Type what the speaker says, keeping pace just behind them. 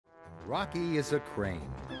Rocky is a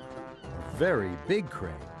crane, a very big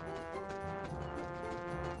crane.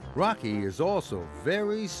 Rocky is also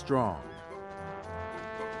very strong.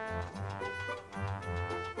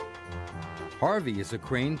 Harvey is a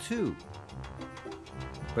crane too,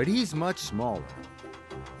 but he's much smaller.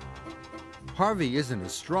 Harvey isn't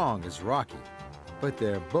as strong as Rocky, but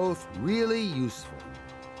they're both really useful.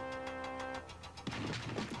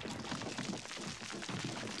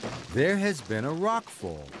 There has been a rock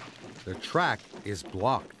fall. The track is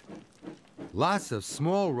blocked. Lots of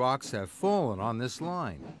small rocks have fallen on this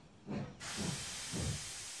line.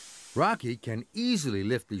 Rocky can easily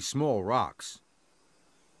lift these small rocks,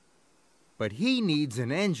 but he needs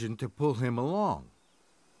an engine to pull him along.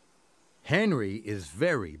 Henry is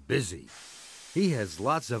very busy. He has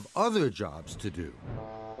lots of other jobs to do.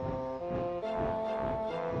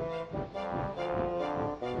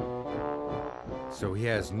 So he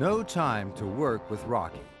has no time to work with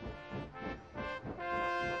Rocky.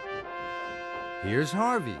 Here's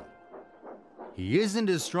Harvey. He isn't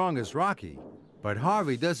as strong as Rocky, but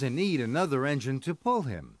Harvey doesn't need another engine to pull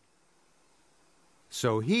him.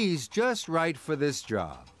 So he's just right for this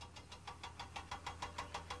job.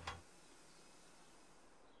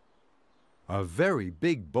 A very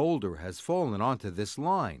big boulder has fallen onto this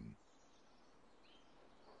line.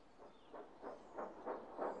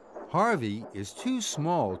 Harvey is too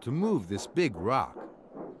small to move this big rock.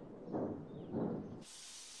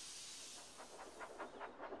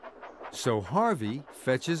 So Harvey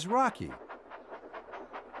fetches Rocky.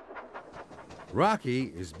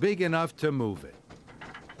 Rocky is big enough to move it.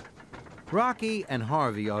 Rocky and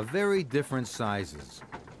Harvey are very different sizes,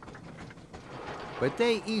 but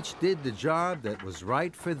they each did the job that was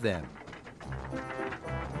right for them.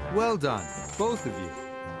 Well done, both of you.